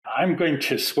I'm going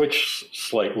to switch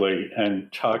slightly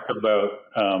and talk about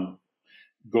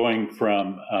going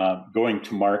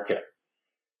to market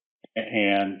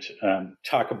and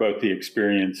talk about the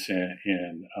experience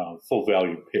in full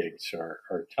value pigs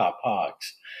or top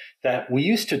hogs. That we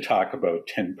used to talk about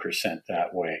 10%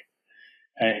 that way,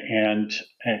 and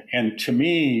and to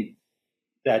me,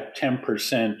 that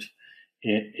 10%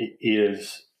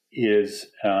 is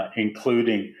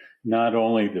including not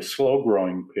only the slow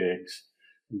growing pigs,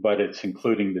 but it's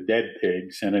including the dead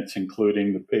pigs, and it's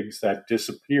including the pigs that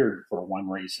disappeared for one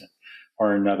reason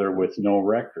or another with no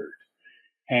record.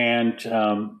 And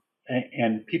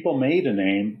people made a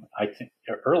name. I think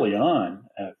early on,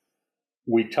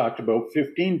 we talked about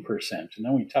 15%, and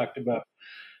then we talked about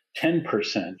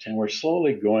 10%, and we're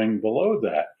slowly going below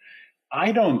that.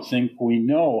 I don't think we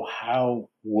know how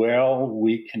well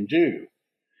we can do,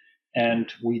 and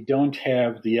we don't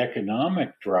have the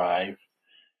economic drive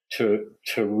to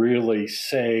really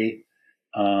say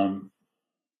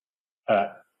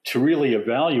to really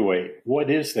evaluate what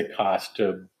is the cost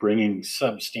of bringing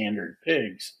substandard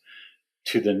pigs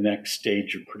to the next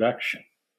stage of production.